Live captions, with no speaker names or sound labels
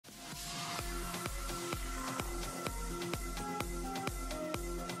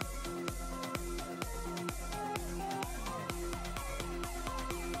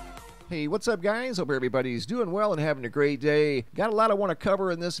Hey, what's up guys? Hope everybody's doing well and having a great day. Got a lot I want to cover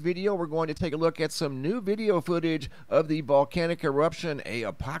in this video. We're going to take a look at some new video footage of the volcanic eruption, a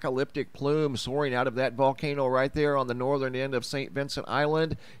apocalyptic plume soaring out of that volcano right there on the northern end of St. Vincent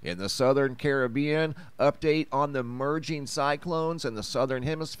Island in the southern Caribbean. Update on the merging cyclones in the southern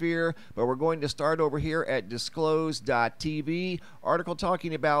hemisphere. But we're going to start over here at disclose.tv. Article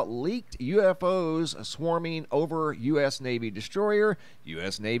talking about leaked UFOs swarming over U.S. Navy destroyer.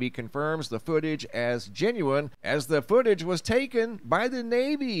 U.S. Navy confirms the footage as genuine, as the footage was taken by the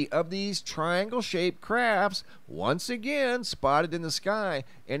Navy of these triangle-shaped crafts once again spotted in the sky.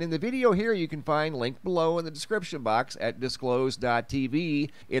 And in the video here you can find linked below in the description box at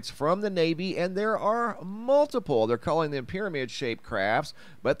disclose.tv. It's from the Navy and there are multiple. They're calling them pyramid-shaped crafts,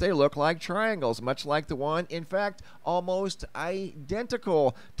 but they look like triangles, much like the one, in fact, almost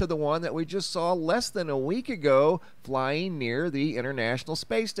identical to the one that we just saw less than a week ago flying near the International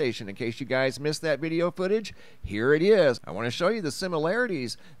Space Station. In case you guys missed that video footage, here it is. I want to show you the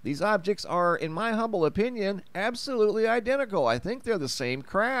similarities. These objects are, in my humble opinion, absolutely identical. I think they're the same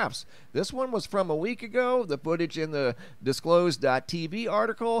crafts. This one was from a week ago. The footage in the disclose.tv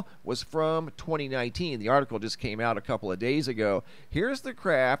article was from 2019. The article just came out a couple of days ago. Here's the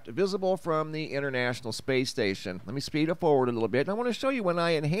craft visible from the International Space Station. Let me speed it forward a little bit. And I want to show you when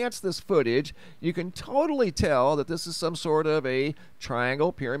I enhance this footage, you can totally tell that this is some sort of a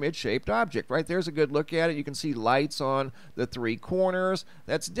triangle pyramid-shaped object. Right there's a good look at it. You can see lights on the three corners.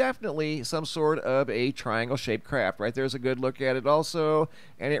 That's definitely some sort of a triangle-shaped craft. Right there's a good look at it also.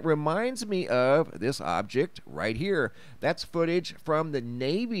 And it reminds me of this object right here. That's footage from the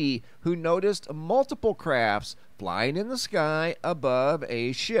Navy, who noticed multiple crafts flying in the sky above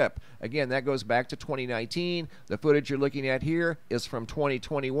a ship. Again, that goes back to 2019. The footage you're looking at here is from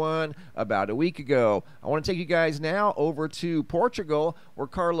 2021, about a week ago. I want to take you guys now over to Portugal, where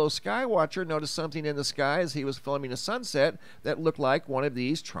Carlos SkyWatcher noticed something in the sky as he was filming a sunset that looked like one of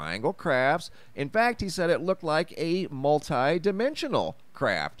these triangle crafts. In fact, he said it looked like a multi-dimensional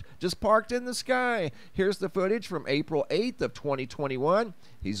craft just parked in the sky. Here's the footage from April 8th of 2021.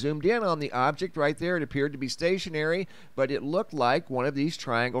 He zoomed in on the object right there. It appeared to be stationary, but it looked like one of these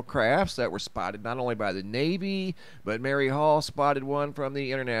triangle crafts that were spotted not only by the Navy, but Mary Hall spotted one from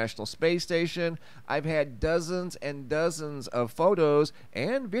the International Space Station. I've had dozens and dozens of photos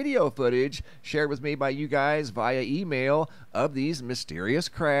and video footage shared with me by you guys via email of these mysterious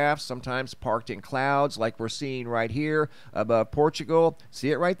crafts, sometimes parked in clouds like we're seeing right here above Portugal.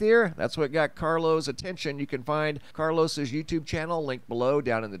 See it right there? That's what got Carlos' attention. You can find Carlos's YouTube channel linked below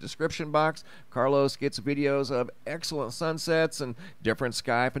down in the description box. Carlos gets videos of excellent sunsets and different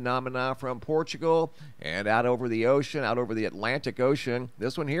sky phenomena from Portugal and out over the ocean, out over the Atlantic Ocean.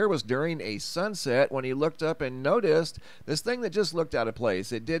 This one here was during a sunset when he looked up and noticed this thing that just looked out of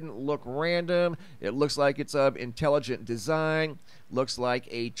place. It didn't look random. It looks like it's of intelligent design. Looks like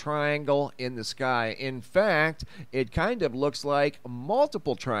a triangle in the sky. In fact, it kind of looks like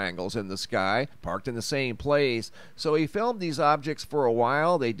multiple triangles in the sky parked in the same place. So he filmed these objects for a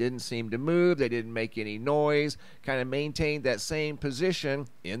while. They didn't seem to move. They didn't make any noise. Kind of maintained that same position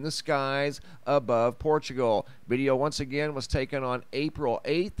in the skies above Portugal. Video once again was taken on April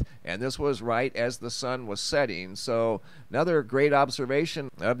 8th, and this was right as the sun was setting. So another great observation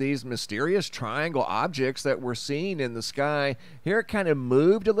of these mysterious triangle objects that we're seeing in the sky. Here it kind of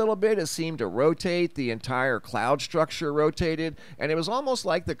moved a little bit. It seemed to rotate. The entire cloud structure rotated, and it was almost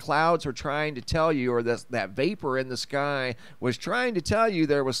like the clouds were trying to tell you, or that vapor in the sky was trying to tell you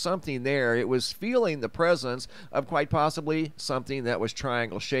there was something there. It was feeling the presence of quite possibly something that was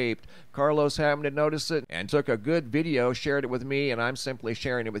triangle shaped. Carlos happened to notice it and took a good video, shared it with me, and I'm simply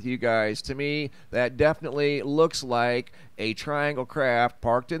sharing it with you guys. To me, that definitely looks like a triangle craft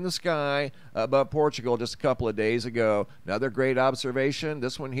parked in the sky above Portugal just a couple of days ago. Another great observation.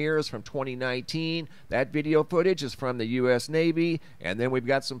 This one here is from 2019. That video footage is from the U.S. Navy, and then we've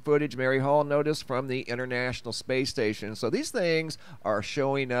got some footage Mary Hall noticed from the International Space Station. So these things are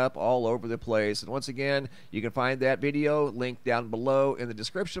showing up all over the place. And once again, you can find that video linked down below in the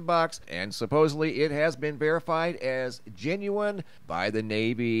description box, and supposedly it has been verified as genuine by the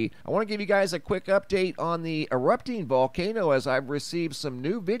Navy. I want to give you guys a quick update on the erupting volcano, as I've received some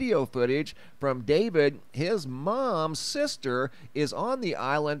new video footage from David. His mom's sister is on the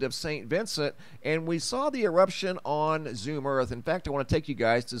island of St. Vincent, and we saw the eruption on Zoom Earth. In fact, I want to take you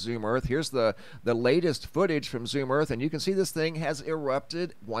guys to Zoom Earth. Here's the latest footage from Zoom Earth, and you can see this thing has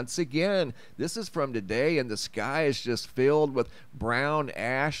erupted once again. This is from today, and the sky is just filled with brown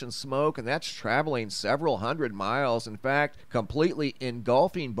ash and smoke, and that's traveling several hundred miles. In fact, completely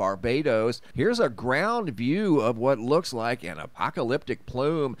engulfing Barbados. Here's a ground view of what looks like an apocalyptic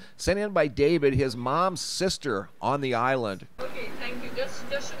plume sent in by David, his mom's sister, on the island. Okay, thank you. Just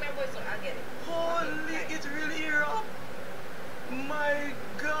show me a voice so I'll get it. Holy, it's really here. Oh, my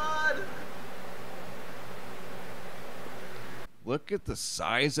God. Look at the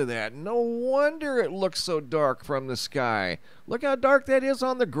size of that. No wonder it looks so dark from the sky. Look how dark that is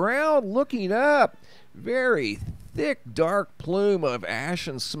on the ground looking up. Very thick, dark plume of ash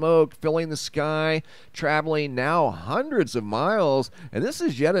and smoke filling the sky, traveling now hundreds of miles. And this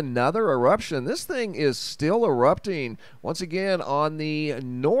is yet another eruption. This thing is still erupting once again on the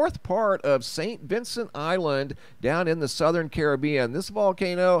north part of St. Vincent Island down in the southern Caribbean. This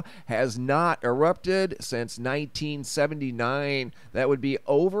volcano has not erupted since 1979. That would be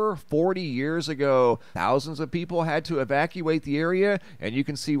over 40 years ago. Thousands of people had to evacuate the area, and you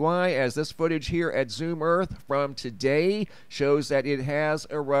can see why, as this footage here at Zoom Earth from today shows that it has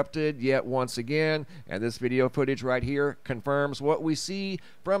erupted yet once again. And this video footage right here confirms what we see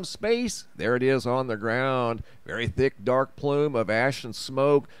from space. There it is on the ground. Very thick, dark plume of ash and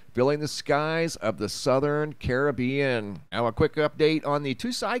smoke filling the skies of the southern Caribbean. Now a quick update on the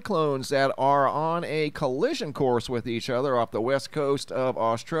two cyclones that are on a collision course with each other off the west coast of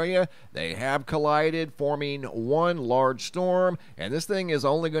Australia. They have collided, forming one large storm, and this thing is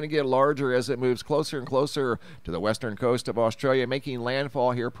only going to get larger as it moves closer and closer to the western coast of Australia, making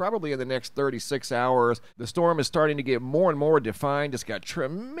landfall here probably in the next 36 hours. The storm is starting to get more and more defined. It's got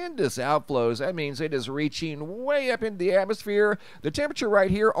tremendous outflows. That means it is reaching way up into the atmosphere. The temperature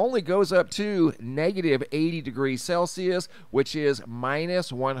right here only goes up to negative 80 degrees Celsius, which is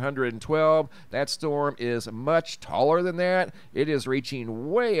minus 112. That storm is much taller than that. It is reaching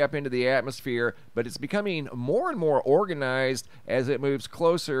way up into the atmosphere, but it's becoming more and more organized as it moves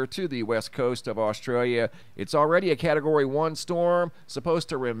closer to the west coast of Australia. It's already a Category 1 storm, supposed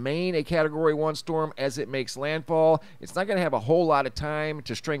to remain a Category 1 storm as it makes landfall. It's not going to have a whole lot of time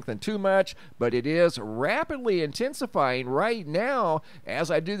to strengthen too much, but it is rapidly intensifying right now as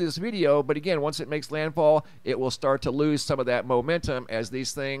I do this video. But again, once it makes landfall, it will start to lose some of that momentum as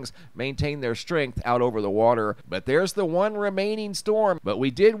these things maintain their strength out over the water. But there's the one remaining storm. But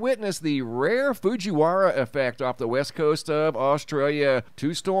we did witness the rare Fujiwara effect off the west coast of Australia.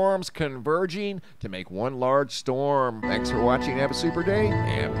 Two storms converging to make one large storm. Thanks for watching. Have a super day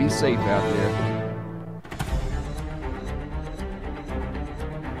and be safe out there.